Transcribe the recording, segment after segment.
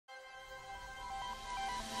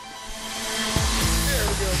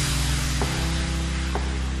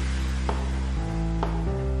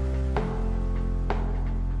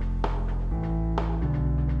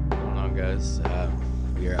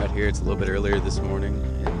here. It's a little bit earlier this morning,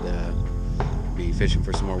 and be fishing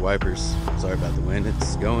for some more wipers. Sorry about the wind.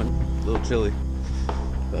 It's going a little chilly,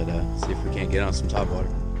 but see if we can't get on some topwater.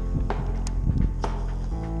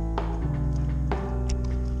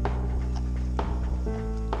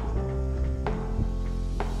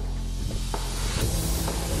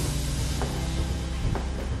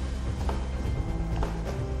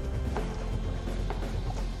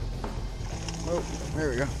 Oh,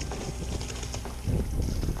 there we go.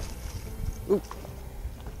 Ooh.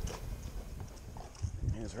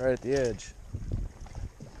 It's right at the edge.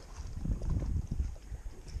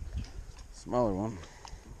 Smaller one.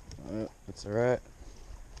 That's all right.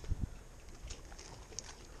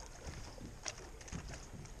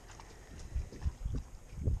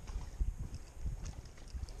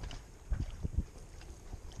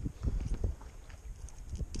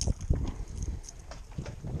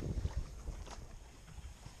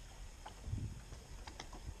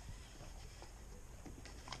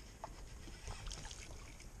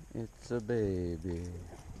 It's a baby.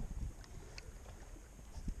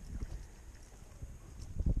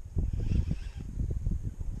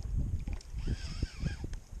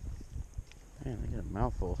 Man, I get a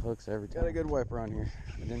mouthful of hooks every time. Got a good wiper on here.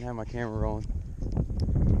 I didn't have my camera rolling.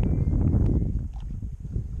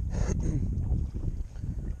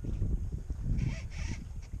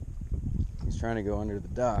 He's trying to go under the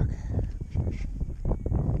dock.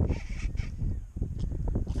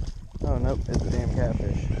 Oh nope, it's a damn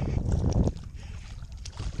catfish.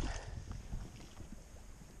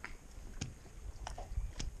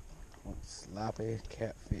 Sloppy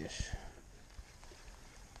catfish.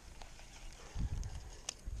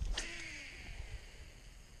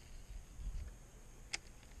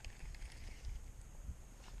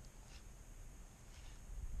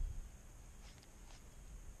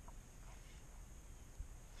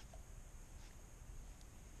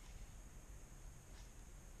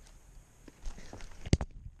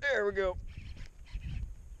 There we go.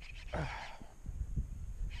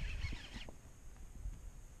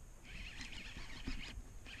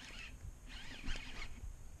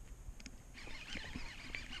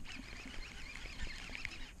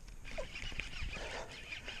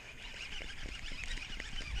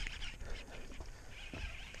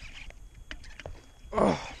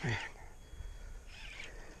 Oh man,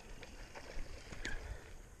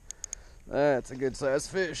 that's a good sized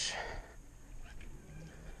fish.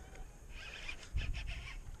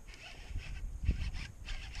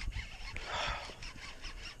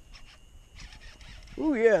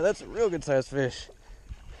 Ooh yeah, that's a real good sized fish.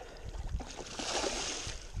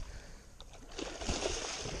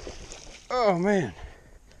 Oh man.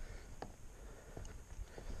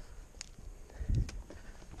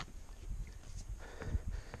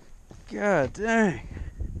 God dang.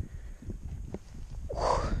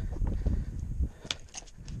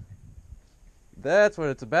 That's what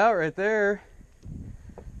it's about right there.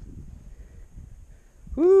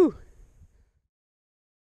 Woo.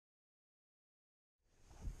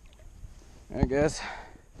 Alright guys,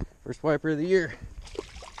 first wiper of the year.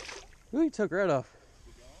 Ooh, he took right off.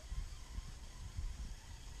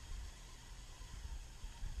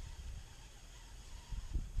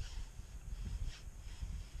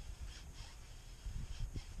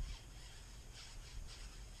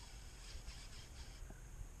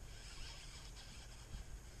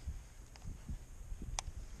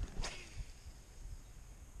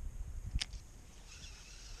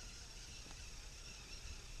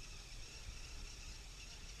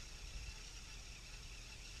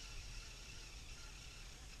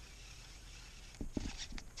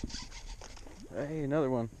 Hey, another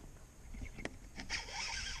one.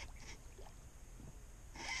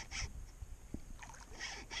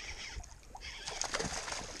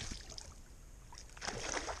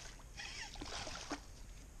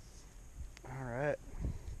 All right.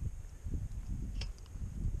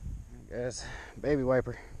 Guys, baby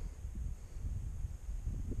wiper.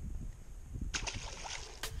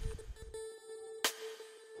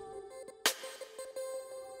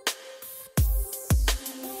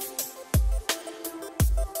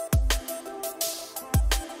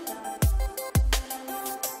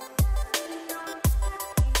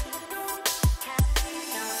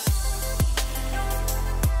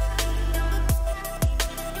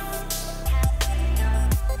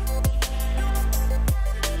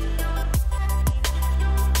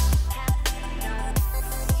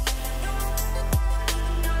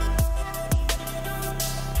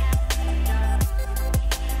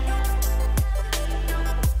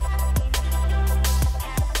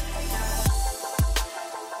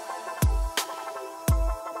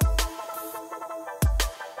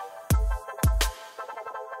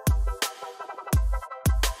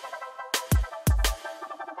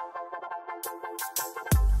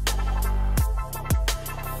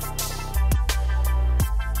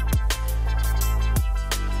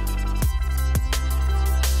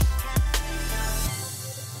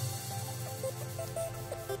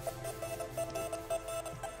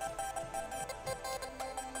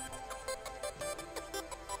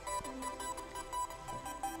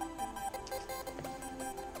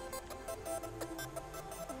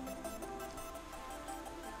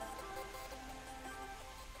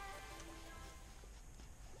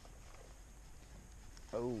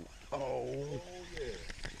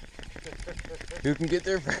 Who can get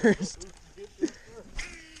there first?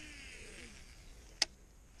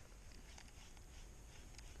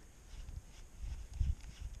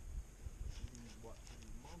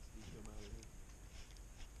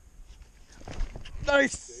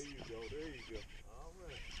 Nice! There you go, there you go. All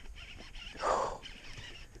right.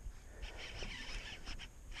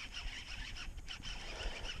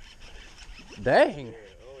 Dang! Yeah,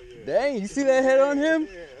 oh yeah. Dang, you see that head on him?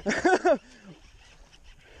 Yeah.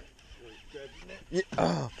 Yeah.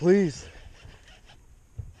 Oh, please.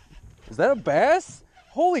 Is that a bass?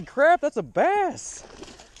 Holy crap, that's a bass!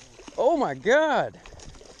 Oh my god!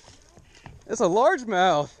 That's a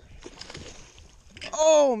largemouth!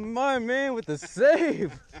 Oh my man with the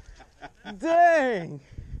save! Dang!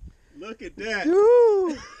 Look at that!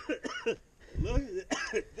 Woo! Look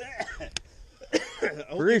at that! I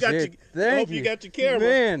Appreciate it. hope you got your camera.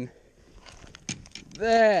 Man!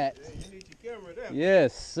 That! Yeah, you need your camera there.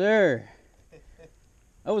 Yes, sir.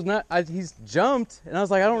 I was not. He's jumped, and I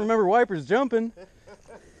was like, I don't remember wipers jumping. Is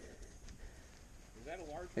that a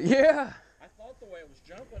large? Yeah. I thought the way it was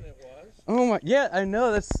jumping it was. Oh my. Yeah, I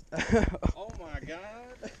know. That's. Oh my god.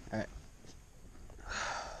 All right.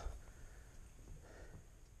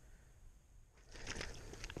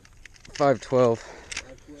 512.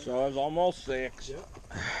 So I was almost 6. Yep.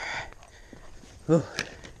 That's nice.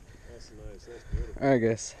 That's beautiful. All right,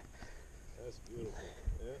 guys. That's beautiful.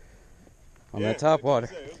 Yeah. On that top water.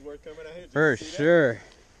 It was worth coming out here For sure.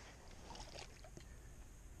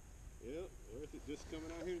 Yep. Worth it just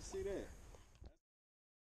coming out here to see that.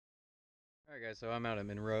 All right, guys. So I'm out at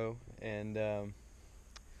Monroe, and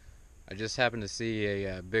I just happened to see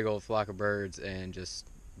a big old flock of birds and just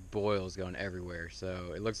boils going everywhere.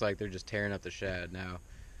 So it looks like they're just tearing up the shad. Now,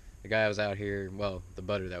 the guy I was out here, well, the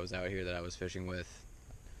budder that was out here that I was fishing with,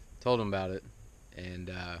 told him about it,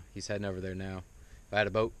 and he's heading over there now. If I had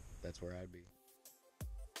a boat, that's where I'd be.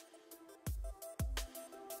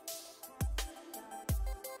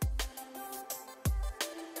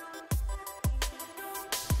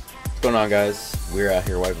 What's going on, guys? We're out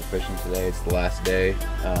here wiper fishing today. It's the last day.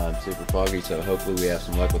 Super foggy, so hopefully we have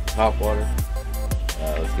some luck with the top water.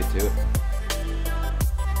 Let's get to it.